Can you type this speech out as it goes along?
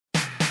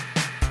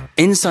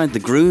Inside the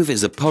Groove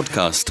is a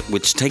podcast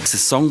which takes a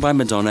song by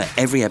Madonna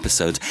every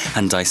episode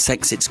and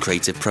dissects its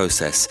creative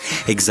process,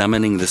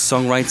 examining the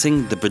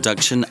songwriting, the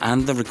production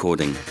and the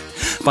recording.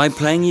 By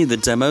playing you the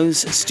demos,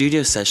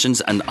 studio sessions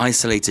and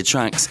isolated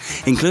tracks,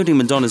 including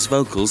Madonna's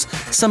vocals,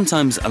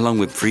 sometimes along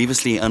with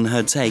previously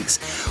unheard takes,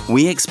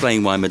 we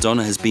explain why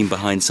Madonna has been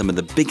behind some of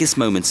the biggest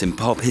moments in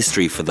pop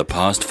history for the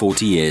past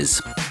 40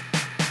 years.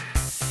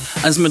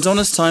 As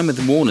Madonna's time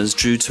with Warner's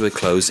drew to a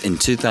close in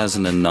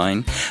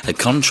 2009, a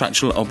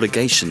contractual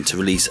obligation to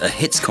release a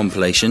hits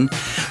compilation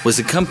was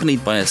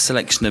accompanied by a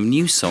selection of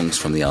new songs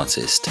from the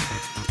artist.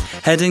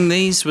 Heading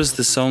these was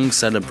the song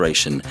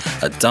Celebration,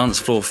 a dance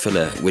floor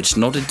filler which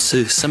nodded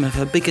to some of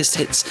her biggest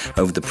hits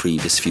over the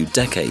previous few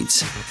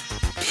decades.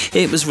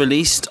 It was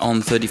released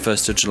on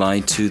 31st of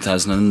July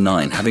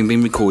 2009, having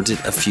been recorded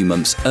a few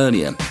months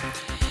earlier.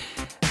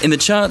 In the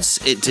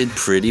charts, it did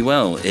pretty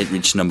well. It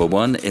reached number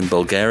 1 in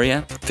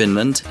Bulgaria,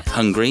 Finland,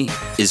 Hungary,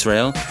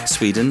 Israel,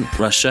 Sweden,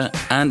 Russia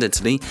and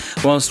Italy,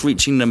 whilst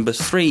reaching number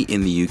 3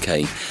 in the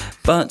UK.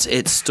 But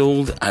it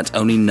stalled at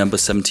only number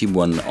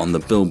 71 on the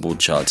Billboard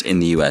chart in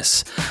the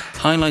US,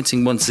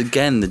 highlighting once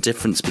again the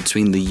difference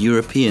between the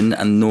European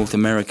and North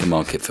American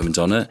market for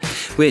Madonna,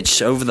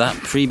 which over that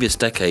previous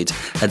decade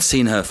had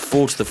seen her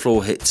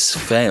fall-to-the-floor hits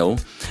fail,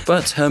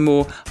 but her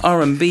more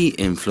R&B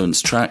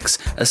influenced tracks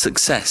a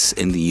success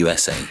in the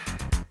USA.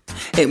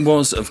 It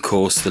was, of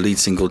course, the lead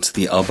single to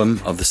the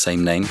album of the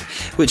same name,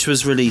 which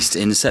was released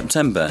in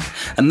September,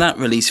 and that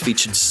release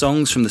featured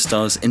songs from the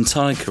star's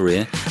entire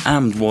career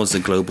and was a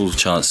global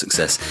chart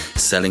success,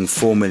 selling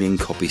 4 million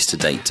copies to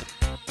date.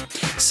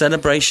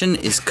 Celebration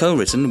is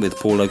co-written with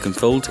Paul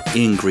Oakenfold,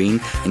 Ian Green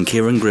and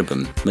Kieran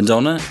Gribben.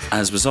 Madonna,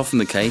 as was often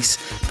the case,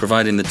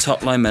 providing the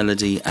top-line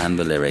melody and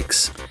the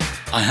lyrics.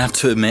 I have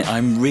to admit,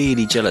 I'm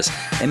really jealous.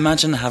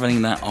 Imagine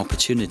having that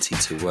opportunity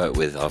to work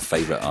with our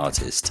favourite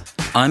artist.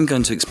 I'm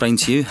going to explain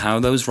to you how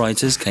those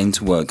writers came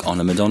to work on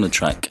a Madonna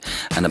track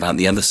and about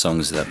the other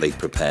songs that they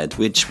prepared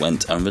which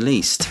went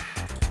unreleased.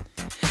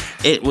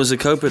 It was a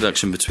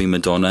co-production between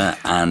Madonna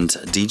and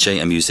DJ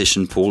and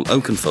musician Paul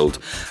Oakenfold,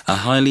 a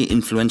highly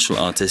influential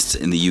artist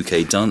in the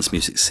UK dance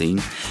music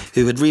scene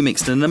who had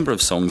remixed a number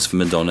of songs for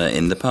Madonna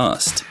in the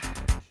past.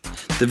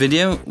 The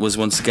video was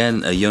once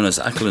again a Jonas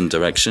Åkerlund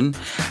direction,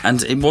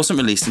 and it wasn't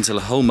released until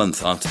a whole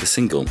month after the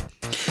single.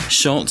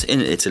 Shot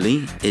in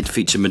Italy, it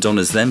featured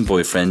Madonna's then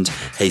boyfriend,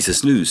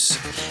 Jesus Luz.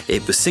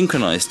 It was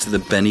synchronised to the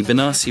Benny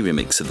Benassi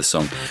remix of the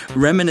song,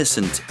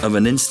 reminiscent of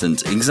an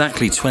instant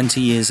exactly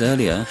 20 years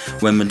earlier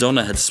when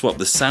Madonna had swapped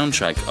the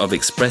soundtrack of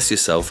Express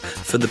Yourself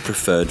for the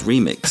preferred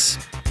remix.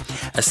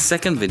 A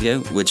second video,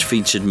 which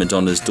featured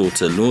Madonna's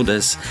daughter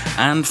Lourdes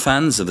and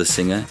fans of the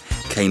singer,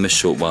 came a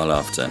short while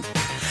after.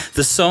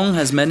 The song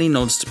has many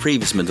nods to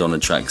previous Madonna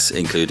tracks,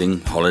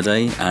 including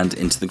Holiday and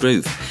Into the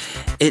Groove.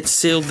 It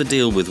sealed the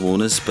deal with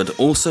Warner's, but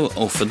also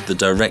offered the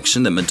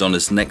direction that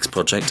Madonna's next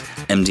project,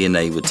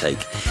 MDNA, would take.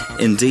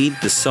 Indeed,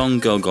 the song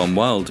Girl Gone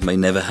Wild may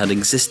never have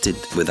existed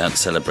without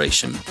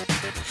Celebration.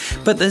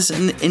 But there's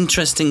an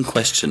interesting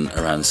question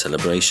around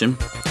Celebration.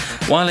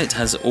 While it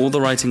has all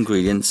the right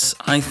ingredients,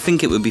 I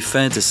think it would be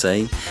fair to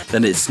say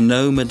that it's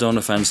no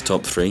Madonna fan's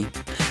top 3,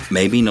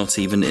 maybe not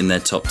even in their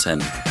top 10.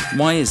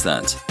 Why is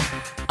that?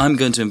 I'm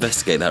going to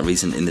investigate that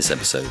reason in this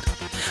episode.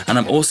 And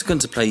I'm also going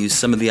to play you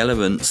some of the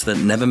elements that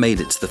never made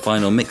it to the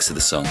final mix of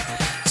the song.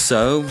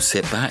 So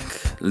sit back,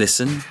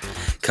 listen,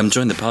 come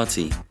join the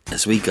party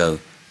as we go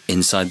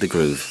inside the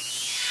groove.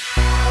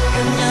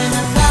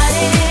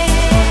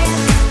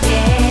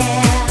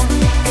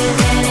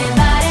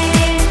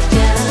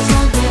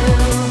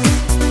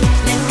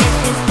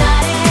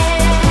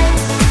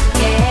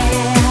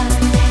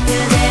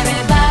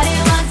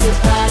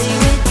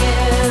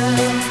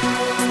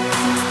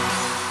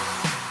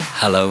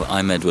 Hello,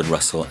 I'm Edward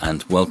Russell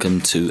and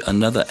welcome to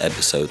another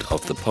episode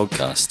of the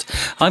podcast.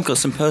 I've got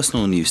some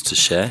personal news to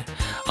share.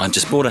 I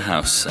just bought a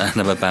house and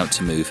I'm about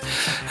to move.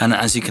 And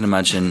as you can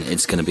imagine,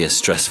 it's going to be a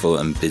stressful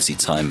and busy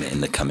time in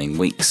the coming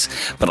weeks.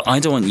 But I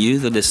don't want you,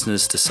 the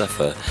listeners, to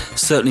suffer.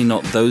 Certainly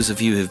not those of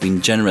you who've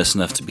been generous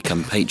enough to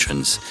become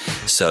patrons.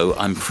 So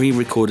I'm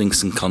pre-recording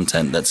some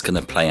content that's going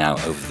to play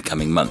out over the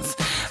coming month.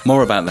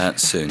 More about that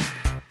soon.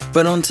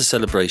 But on to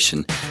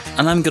Celebration,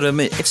 and I'm going to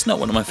admit it's not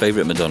one of my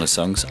favourite Madonna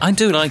songs. I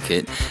do like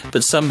it,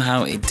 but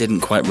somehow it didn't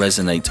quite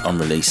resonate on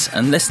release,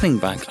 and listening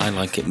back I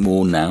like it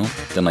more now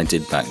than I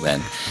did back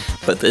then,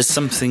 but there's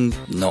something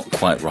not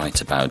quite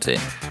right about it.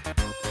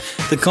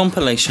 The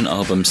compilation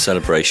album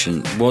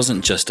Celebration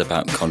wasn't just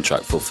about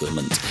contract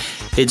fulfillment.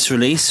 Its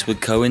release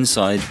would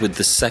coincide with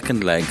the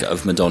second leg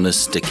of Madonna's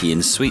Sticky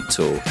and Sweet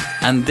tour,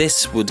 and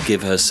this would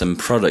give her some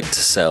product to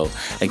sell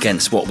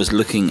against what was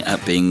looking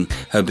at being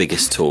her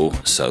biggest tour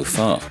so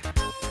far.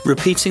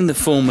 Repeating the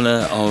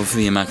formula of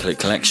the Immaculate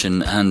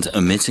Collection and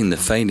omitting the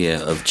failure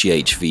of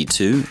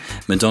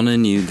GHV2, Madonna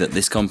knew that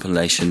this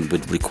compilation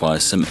would require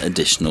some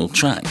additional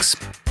tracks.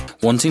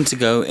 Wanting to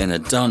go in a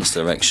dance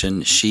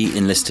direction, she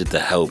enlisted the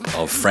help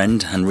of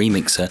friend and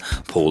remixer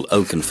Paul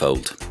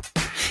Oakenfold.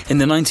 In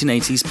the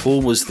 1980s,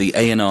 Paul was the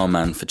A&R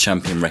man for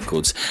Champion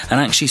Records and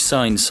actually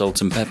signed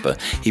Salt and Pepper.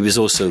 He was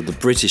also the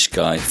British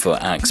guy for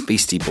Axe,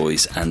 Beastie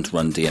Boys and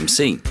Run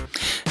DMC.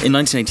 In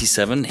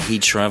 1987, he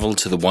travelled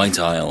to the White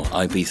Isle,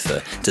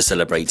 Ibiza, to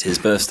celebrate his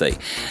birthday,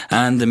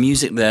 and the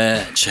music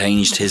there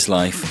changed his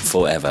life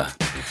forever.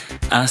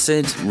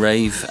 Acid,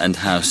 rave and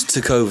house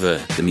took over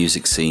the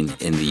music scene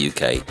in the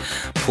UK.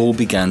 Paul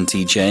began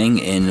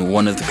DJing in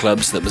one of the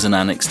clubs that was an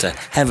annex to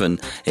Heaven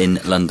in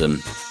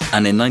London,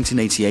 and in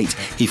 1988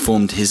 he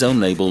formed his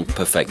own label,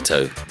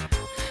 Perfecto.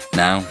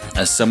 Now,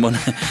 as someone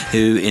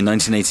who in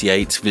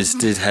 1988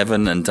 visited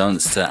Heaven and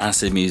danced to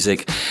acid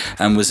music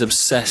and was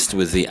obsessed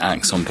with the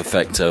Axe on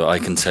Perfecto, I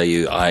can tell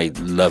you I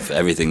love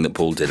everything that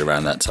Paul did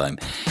around that time.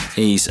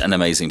 He's an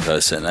amazing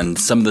person, and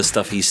some of the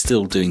stuff he's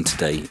still doing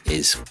today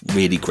is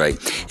really great,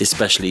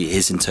 especially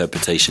his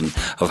interpretation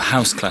of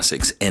house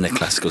classics in a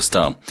classical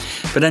style.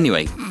 But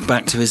anyway,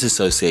 back to his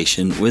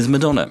association with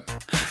Madonna.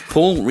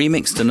 Paul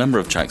remixed a number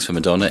of tracks for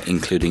Madonna,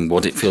 including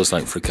What It Feels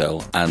Like for a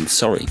Girl and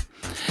Sorry.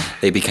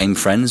 They became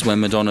friends when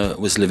Madonna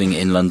was living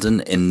in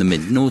London in the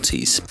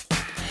mid-noughties.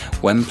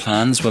 When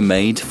plans were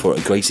made for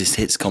a greatest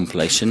hits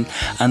compilation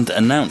and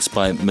announced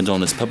by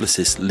Madonna's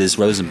publicist Liz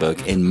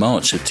Rosenberg in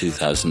March of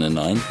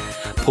 2009,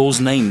 Paul's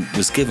name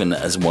was given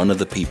as one of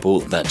the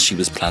people that she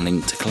was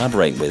planning to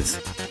collaborate with.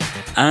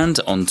 And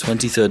on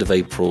 23rd of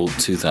April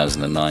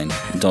 2009,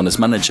 Madonna's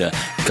manager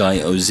Guy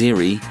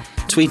Ozieri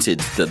tweeted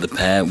that the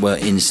pair were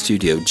in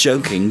studio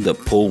joking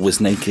that Paul was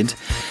naked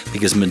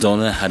because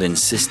Madonna had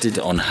insisted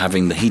on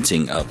having the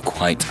heating up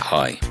quite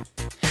high.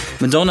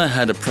 Madonna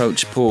had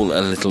approached Paul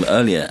a little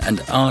earlier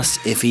and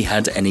asked if he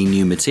had any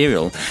new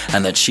material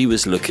and that she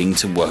was looking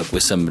to work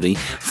with somebody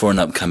for an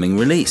upcoming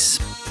release.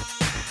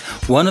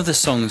 One of the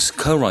song's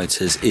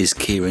co-writers is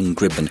Kieran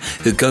Gribben,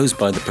 who goes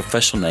by the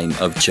professional name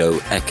of Joe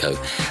Echo,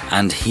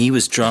 and he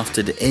was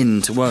drafted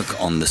in to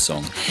work on the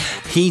song.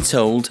 He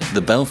told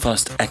the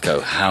Belfast Echo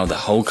how the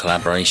whole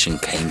collaboration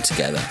came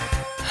together.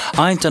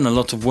 "I've done a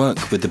lot of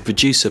work with the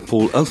producer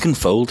Paul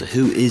Oakenfold,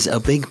 who is a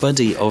big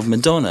buddy of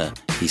Madonna,"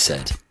 he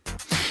said.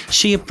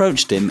 She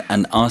approached him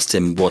and asked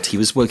him what he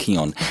was working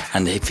on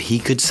and if he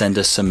could send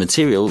us some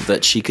material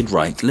that she could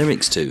write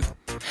lyrics to.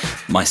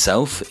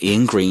 Myself,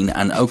 Ian Green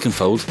and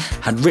Oakenfold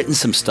had written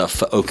some stuff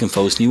for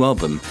Oakenfold's new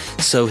album,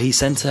 so he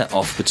sent her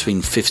off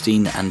between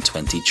 15 and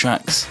 20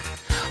 tracks.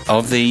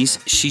 Of these,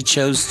 she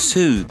chose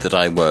 2 that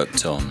I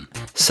worked on,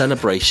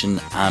 Celebration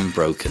and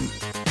Broken.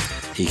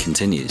 He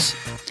continues.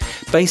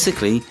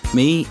 Basically,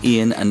 me,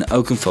 Ian and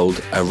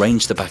Oakenfold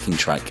arranged the backing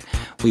track.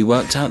 We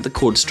worked out the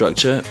chord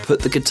structure,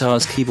 put the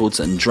guitars, keyboards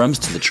and drums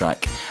to the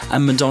track,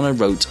 and Madonna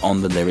wrote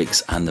on the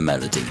lyrics and the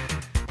melody.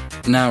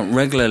 Now,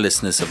 regular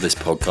listeners of this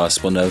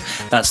podcast will know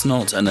that's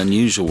not an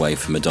unusual way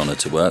for Madonna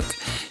to work.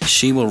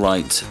 She will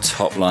write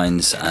top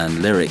lines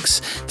and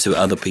lyrics to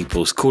other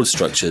people's chord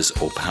structures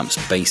or perhaps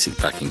basic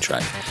backing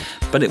track.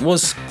 But it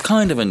was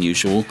kind of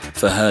unusual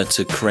for her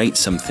to create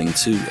something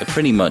to a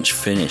pretty much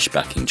finished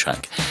backing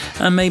track.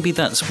 And maybe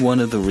that's one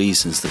of the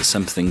reasons that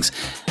something's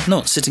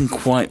not sitting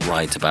quite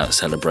right about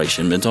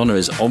Celebration. Madonna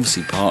is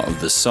obviously part of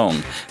the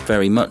song,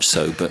 very much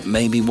so, but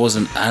maybe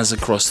wasn't as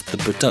across the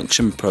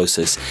production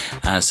process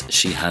as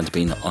she had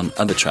been on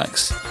other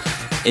tracks.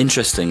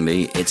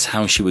 Interestingly, it's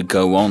how she would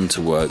go on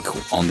to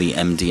work on the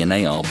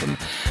MDNA album,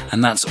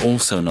 and that's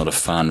also not a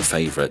fan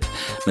favourite.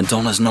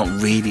 Madonna's not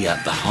really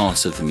at the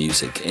heart of the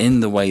music in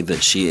the way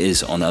that she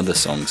is on other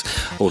songs,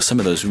 or some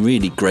of those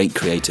really great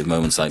creative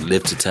moments like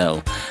Live to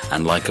Tell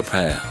and Like a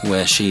Prayer,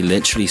 where she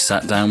literally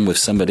sat down with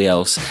somebody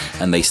else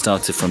and they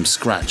started from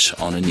scratch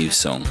on a new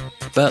song.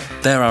 But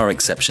there are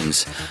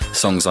exceptions.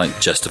 Songs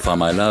like Justify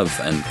My Love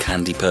and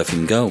Candy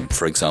Perfume Girl,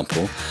 for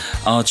example,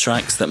 are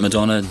tracks that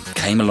Madonna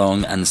came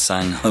along and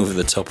sang over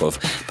the top of,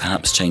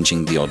 perhaps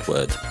changing the odd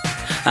word.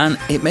 And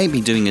it may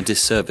be doing a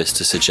disservice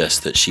to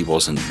suggest that she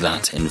wasn't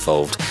that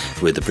involved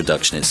with the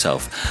production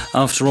itself.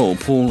 After all,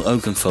 Paul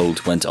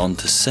Oakenfold went on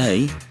to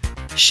say,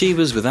 "She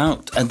was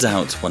without a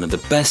doubt one of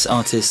the best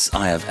artists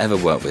I have ever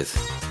worked with."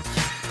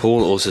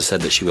 Paul also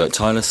said that she worked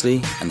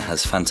tirelessly and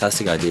has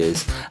fantastic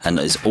ideas and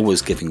is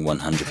always giving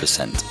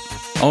 100%.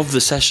 Of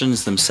the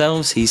sessions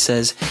themselves, he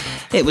says,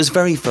 "It was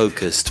very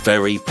focused,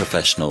 very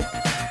professional.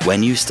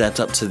 When you stepped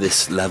up to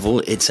this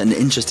level, it's an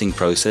interesting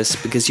process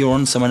because you're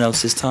on someone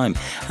else's time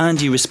and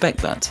you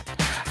respect that.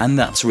 And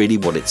that's really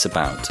what it's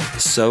about.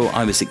 So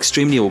I was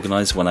extremely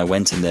organised when I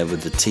went in there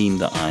with the team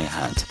that I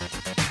had."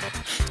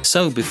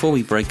 So before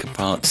we break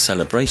apart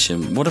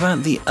Celebration, what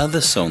about the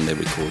other song they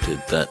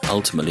recorded that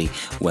ultimately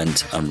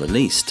went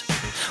unreleased?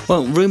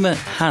 Well, rumour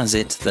has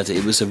it that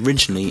it was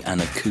originally an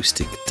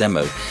acoustic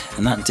demo,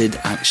 and that did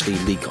actually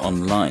leak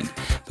online.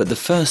 But the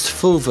first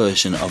full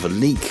version of a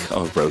leak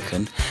of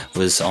Broken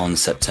was on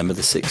September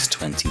the 6th,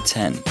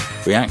 2010.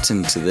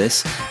 Reacting to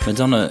this,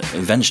 Madonna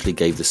eventually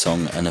gave the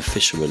song an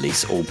official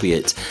release,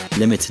 albeit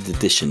limited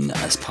edition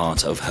as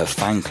part of her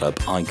fan club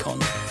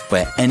Icon,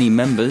 where any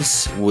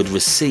members would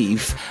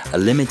receive a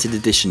limited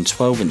edition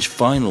 12-inch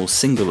vinyl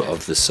single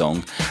of the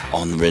song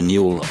on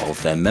renewal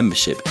of their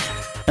membership.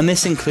 And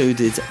this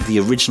included the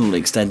original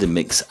extended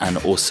mix and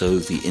also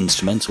the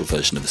instrumental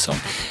version of the song.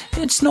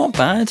 It's not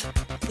bad.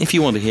 If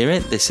you want to hear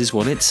it, this is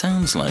what it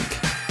sounds like.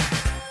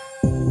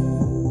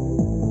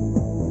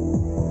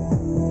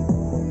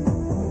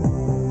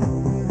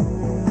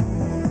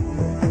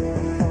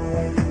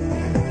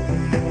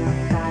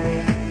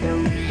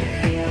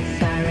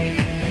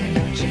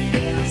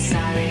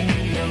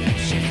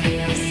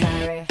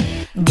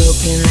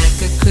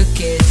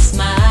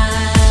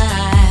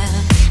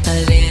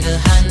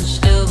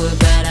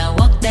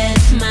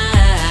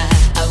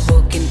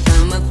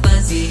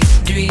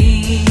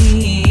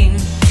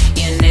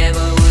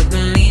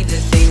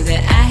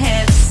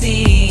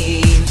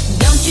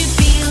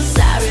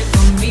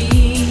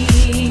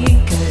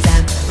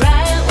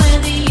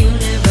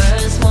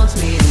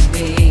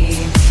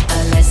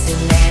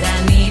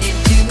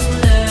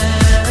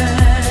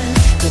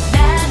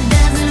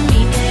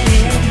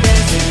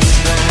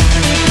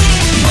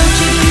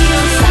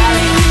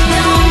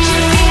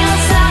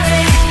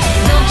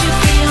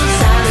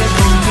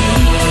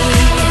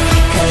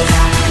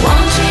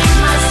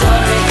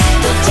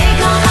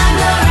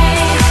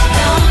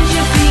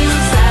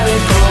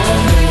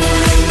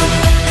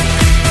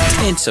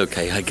 It's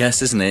okay, I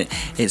guess, isn't it?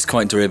 It's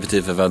quite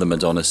derivative of other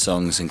Madonna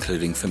songs,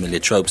 including familiar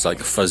tropes like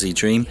Fuzzy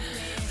Dream,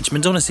 which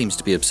Madonna seems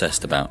to be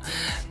obsessed about.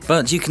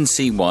 But you can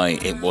see why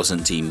it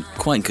wasn't deemed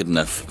quite good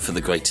enough for the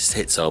Greatest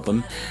Hits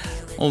album,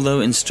 although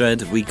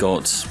instead we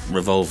got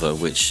Revolver,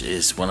 which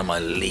is one of my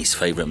least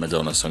favourite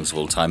Madonna songs of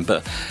all time,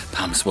 but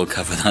perhaps we'll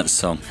cover that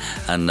song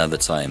another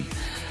time.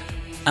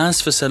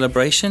 As for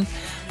Celebration,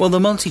 well, the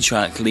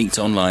multi-track leaked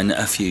online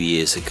a few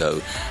years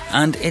ago,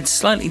 and it's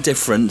slightly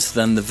different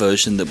than the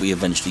version that we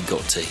eventually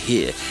got to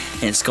hear.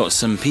 It's got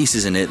some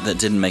pieces in it that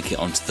didn't make it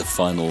onto the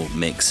final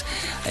mix,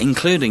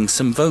 including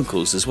some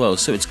vocals as well,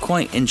 so it's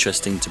quite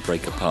interesting to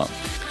break apart.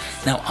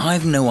 Now,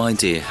 I've no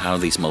idea how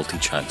these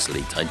multi-tracks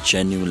leaked. I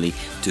genuinely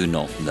do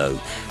not know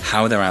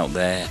how they're out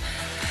there,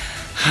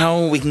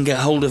 how we can get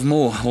hold of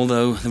more,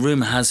 although the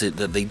rumour has it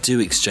that they do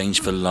exchange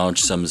for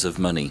large sums of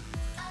money.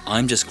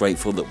 I'm just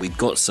grateful that we've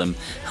got some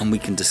and we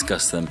can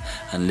discuss them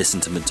and listen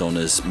to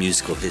Madonna's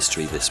musical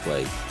history this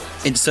way.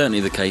 It's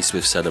certainly the case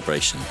with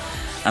Celebration,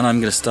 and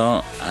I'm going to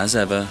start, as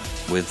ever,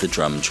 with the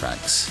drum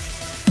tracks.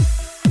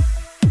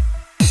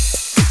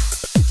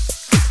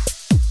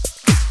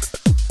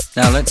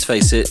 Now let's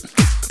face it,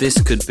 this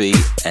could be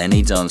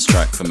any dance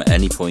track from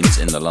any point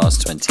in the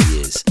last 20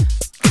 years.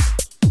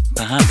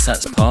 Perhaps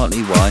that's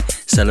partly why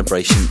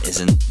Celebration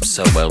isn't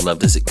so well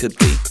loved as it could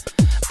be.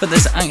 But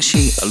there's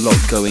actually a lot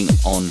going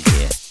on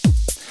here.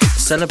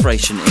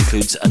 Celebration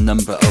includes a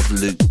number of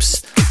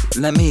loops.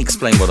 Let me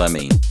explain what I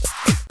mean.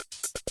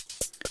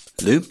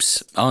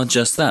 Loops are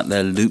just that,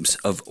 they're loops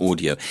of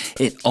audio.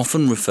 It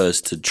often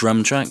refers to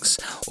drum tracks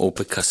or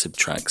percussive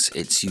tracks.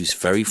 It's used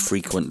very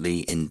frequently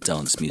in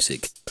dance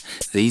music.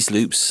 These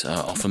loops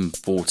are often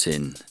bought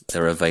in.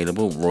 They're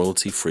available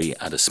royalty-free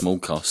at a small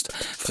cost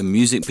for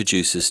music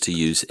producers to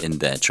use in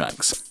their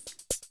tracks.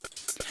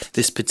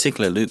 This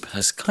particular loop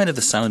has kind of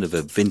the sound of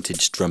a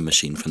vintage drum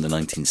machine from the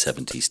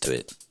 1970s to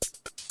it.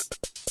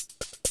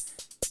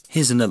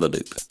 Here's another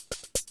loop.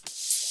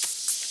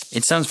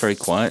 It sounds very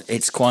quiet.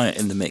 It's quiet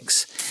in the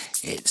mix.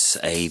 It's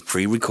a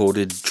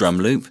pre-recorded drum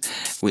loop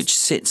which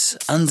sits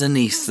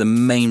underneath the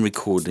main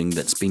recording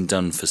that's been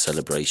done for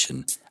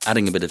Celebration,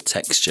 adding a bit of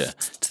texture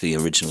to the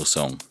original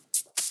song.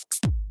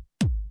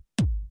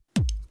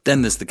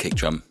 Then there's the kick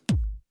drum.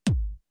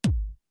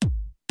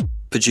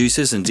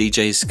 Producers and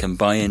DJs can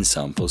buy in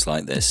samples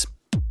like this.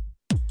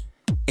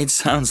 It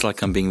sounds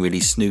like I'm being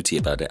really snooty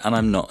about it, and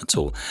I'm not at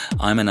all.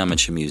 I'm an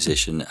amateur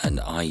musician and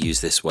I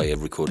use this way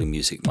of recording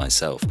music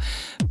myself.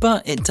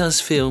 But it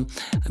does feel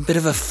a bit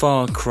of a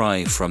far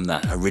cry from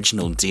that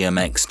original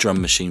DMX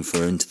drum machine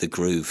for Into the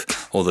Groove,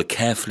 or the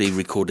carefully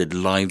recorded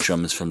live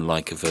drums from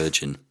Like a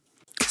Virgin.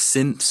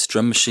 Synths,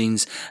 drum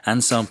machines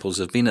and samples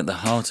have been at the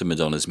heart of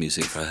Madonna's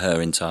music for her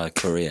entire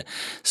career.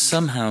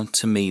 Somehow,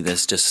 to me,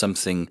 there's just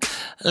something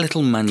a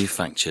little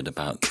manufactured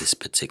about this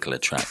particular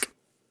track.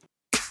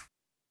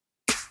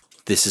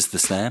 This is the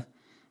snare,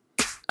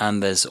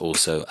 and there's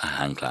also a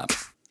hand clap.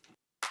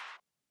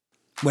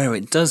 Where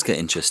it does get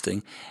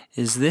interesting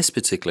is this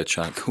particular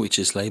track, which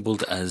is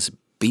labelled as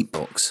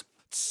beatbox.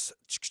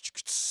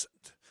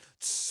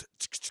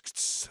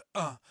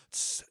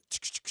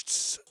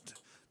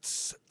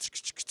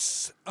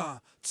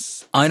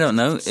 I don't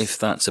know if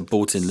that's a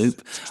bought-in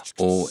loop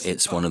or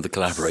it's one of the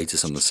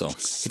collaborators on the song.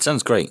 It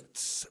sounds great.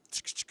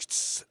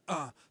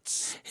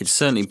 It's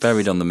certainly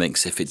buried on the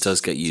mix if it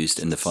does get used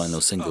in the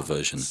final single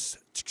version.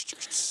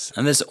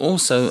 And there's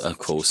also, of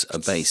course, a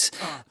bass,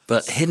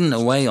 but hidden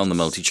away on the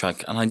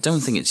multi-track, and I don't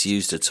think it's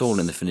used at all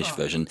in the finished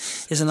version,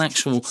 is an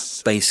actual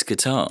bass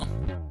guitar.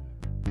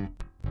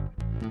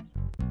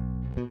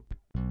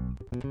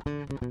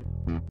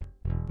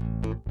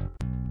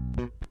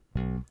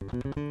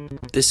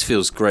 This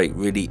feels great,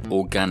 really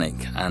organic,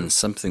 and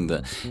something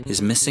that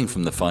is missing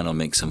from the final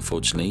mix,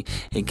 unfortunately.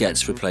 It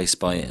gets replaced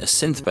by a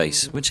synth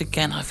bass, which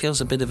again I feel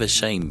is a bit of a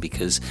shame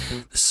because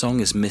the song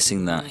is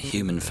missing that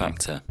human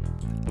factor.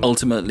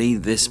 Ultimately,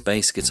 this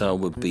bass guitar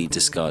would be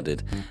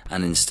discarded,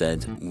 and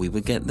instead we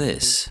would get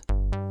this.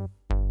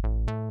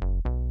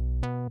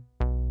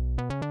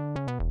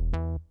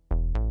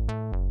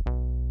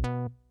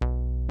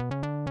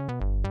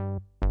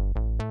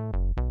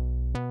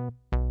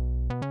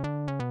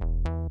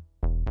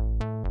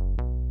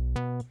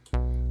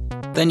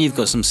 Then you've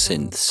got some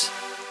synths.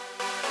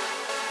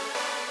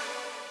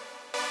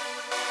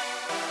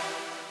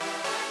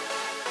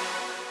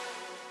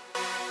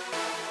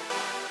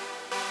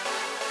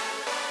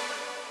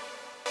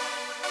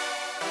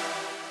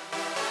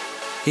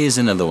 Here's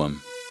another one.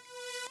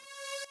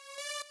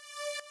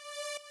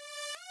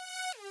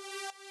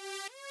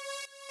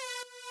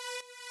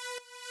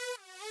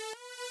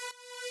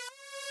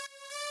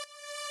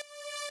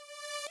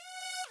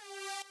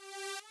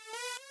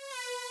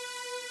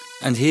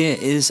 And here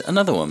is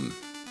another one.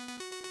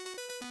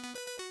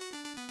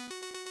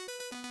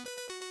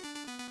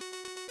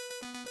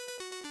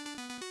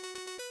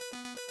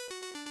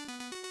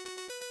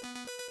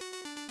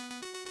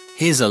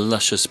 Here's a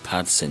luscious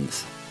pad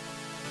synth.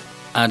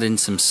 Add in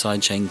some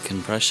sidechain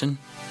compression.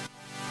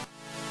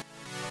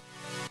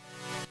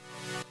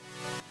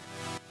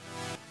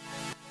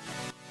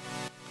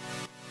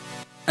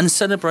 And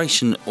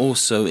Celebration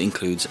also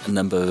includes a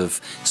number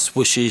of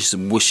swooshes,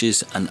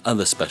 whooshes and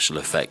other special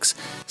effects,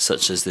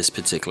 such as this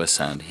particular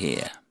sound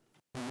here.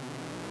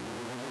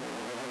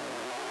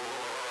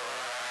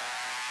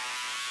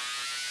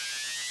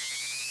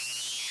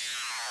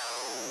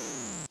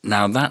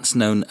 Now that's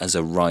known as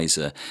a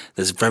riser.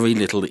 There's very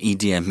little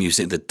EDM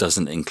music that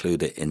doesn't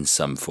include it in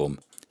some form.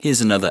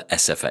 Here's another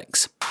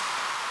SFX.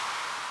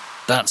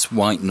 That's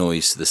white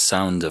noise, the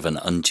sound of an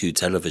untuned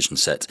television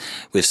set,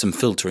 with some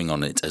filtering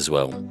on it as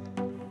well.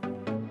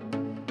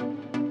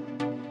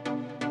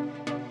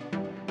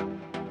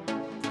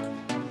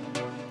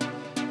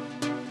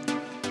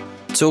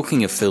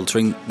 Talking of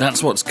filtering,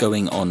 that's what's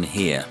going on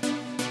here.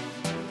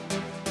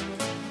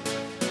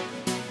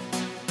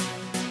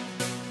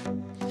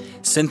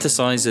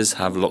 Synthesizers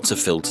have lots of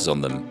filters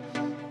on them.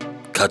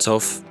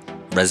 Cutoff,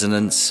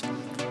 resonance,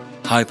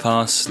 high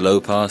pass, low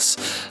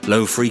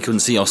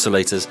frequency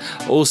oscillators,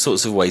 all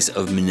sorts of ways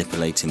of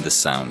manipulating the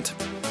sound.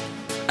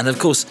 And of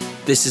course,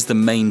 this is the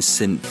main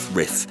synth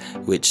riff,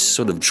 which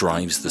sort of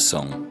drives the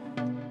song.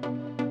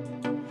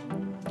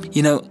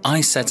 You know,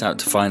 I set out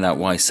to find out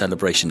why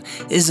Celebration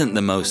isn't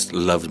the most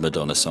loved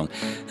Madonna song,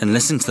 and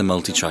listening to the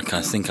multi-track,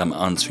 I think I'm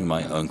answering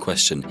my own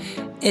question.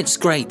 It's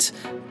great,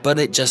 but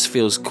it just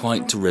feels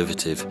quite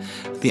derivative.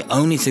 The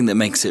only thing that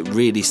makes it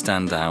really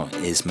stand out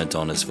is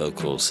Madonna's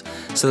vocals.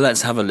 So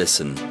let's have a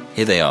listen.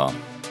 Here they are.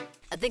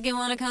 I think you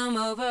wanna come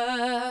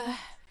over.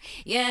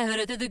 Yeah, heard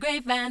it through the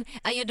grapevine.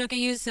 Are you drunk or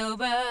you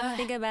sober?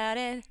 Think about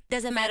it.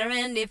 Doesn't matter,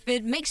 and if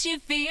it makes you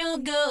feel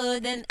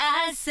good, then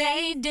I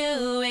say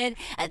do it.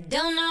 I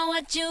don't know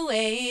what you're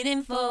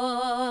waiting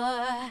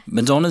for.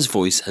 Madonna's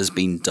voice has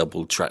been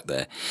double tracked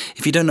there.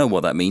 If you don't know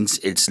what that means,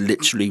 it's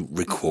literally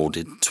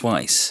recorded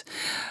twice.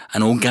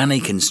 An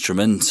organic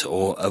instrument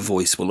or a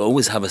voice will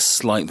always have a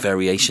slight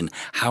variation,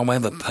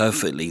 however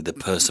perfectly the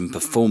person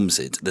performs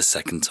it the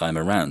second time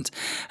around.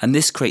 And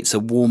this creates a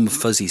warm,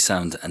 fuzzy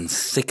sound and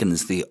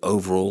thickens the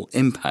overall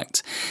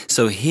impact.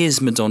 So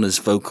here's Madonna's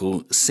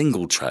vocal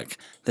single track.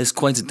 There's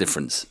quite a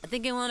difference. I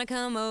think you wanna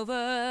come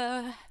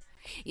over.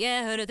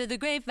 Yeah, heard it through the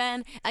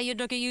grapevine. Are you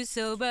drunk or you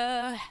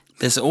sober?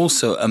 There's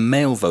also a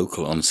male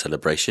vocal on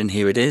Celebration.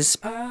 Here it is.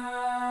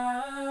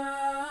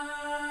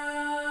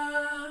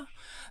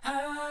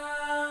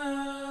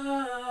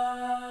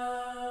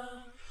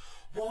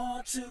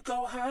 To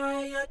go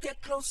higher,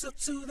 get closer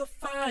to the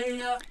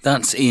fire.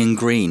 That's Ian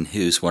Green,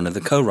 who's one of the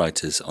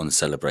co-writers on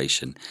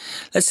Celebration.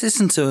 Let's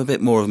listen to a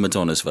bit more of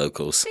Madonna's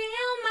vocals. Feel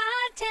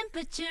my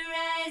temperature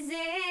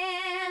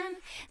rising.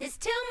 There's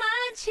too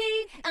much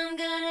heat, I'm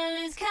gonna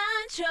lose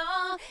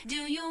control. Do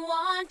you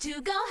want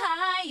to go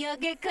higher,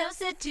 get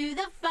closer to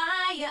the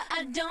fire?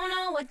 I don't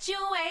know what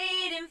you're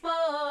waiting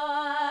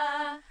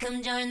for.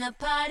 Come join the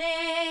party,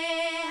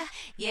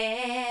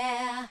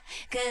 yeah.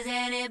 'Cause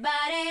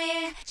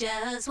anybody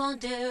just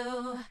won't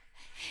do.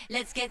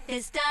 Let's get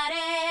this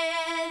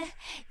started,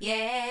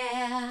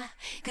 yeah.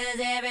 'Cause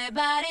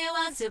everybody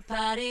wants to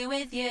party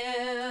with you.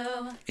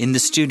 In the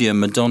studio,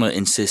 Madonna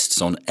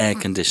insists on air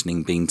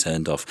conditioning being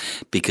turned off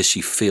because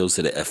she feels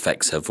that it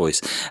affects her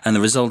voice. And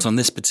the result on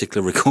this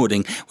particular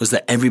recording was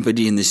that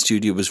everybody in the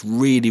studio was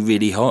really,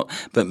 really hot,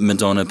 but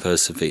Madonna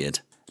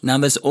persevered. Now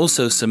there's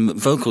also some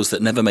vocals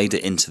that never made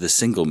it into the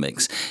single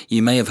mix.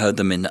 You may have heard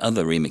them in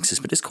other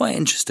remixes, but it's quite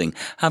interesting.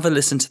 Have a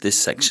listen to this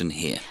section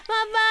here.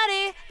 My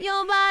body,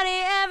 your body,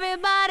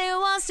 everybody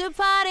wants to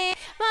party.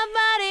 My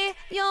body,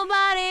 your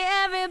body,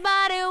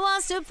 everybody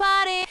wants to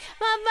party.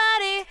 My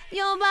body,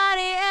 your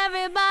body,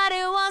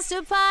 everybody wants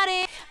to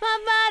party. My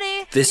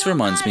body. This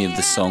reminds me of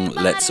the song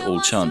Let's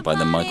All Chant by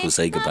the Michael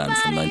Zager Band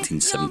from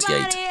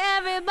 1978.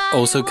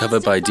 Also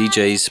covered by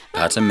DJs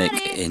Pat and Mick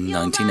in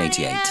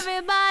 1988.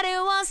 Everybody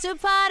wants to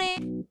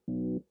party.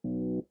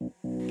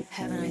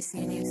 Haven't I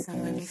seen you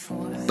somewhere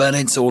before? But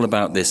it's all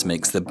about this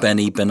mix, the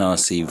Benny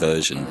Benassi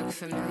version.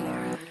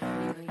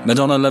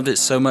 Madonna loved it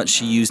so much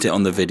she used it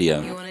on the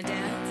video. You wanna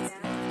dance?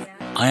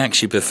 I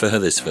actually prefer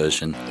this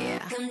version.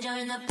 Come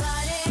join the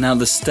party. Now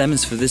the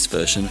stems for this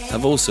version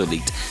have also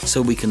leaked,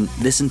 so we can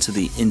listen to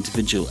the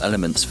individual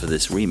elements for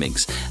this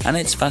remix, and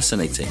it's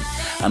fascinating.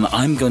 And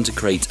I'm going to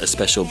create a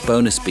special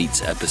bonus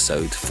beats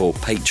episode for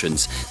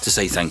patrons to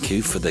say thank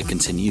you for their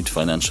continued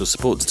financial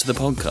support to the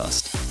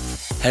podcast.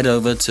 Head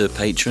over to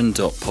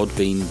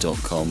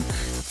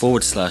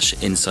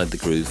patreon.podbean.com/Inside the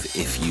Groove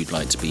if you'd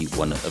like to be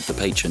one of the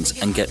patrons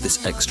and get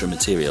this extra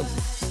material.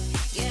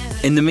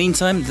 In the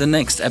meantime, the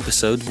next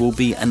episode will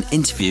be an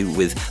interview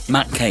with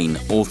Matt Kane,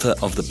 author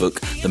of the book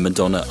The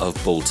Madonna of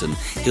Bolton.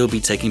 He'll be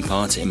taking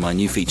part in my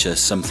new feature,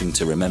 Something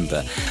to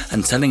Remember,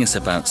 and telling us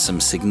about some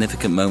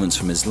significant moments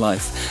from his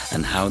life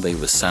and how they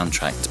were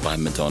soundtracked by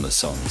Madonna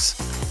songs.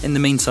 In the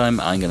meantime,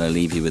 I'm going to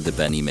leave you with the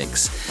Benny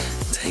mix.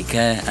 Take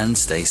care and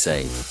stay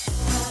safe.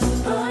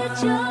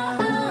 Put your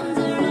arms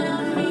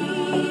around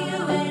me.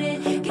 When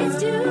it gets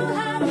too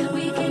hot,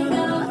 we can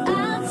go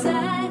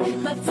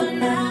outside. But for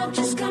now,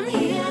 just come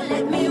here.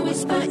 Let me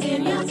whisper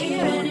in your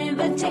ear an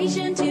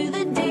invitation to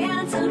the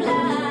dance of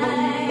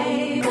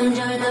life. Come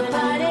join the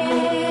party.